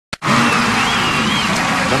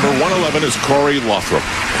Number 111 is Corrie Lothrop.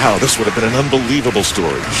 Wow, this would have been an unbelievable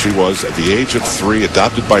story. She was, at the age of 3,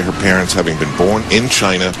 adopted by her parents, having been born in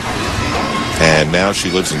China, and now she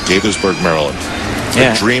lives in Gaithersburg, Maryland.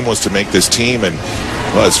 Her dream was to make this team, and,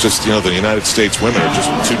 well, it's just, you know, the United States women are just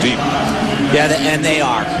too deep. Yeah, and they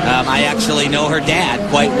are. I actually know her dad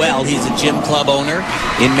quite well. He's a gym club owner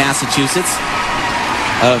in Massachusetts.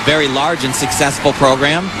 A very large and successful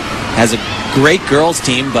program. Has a great girls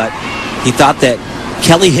team, but he thought that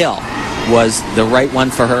Kelly Hill was the right one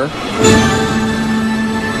for her.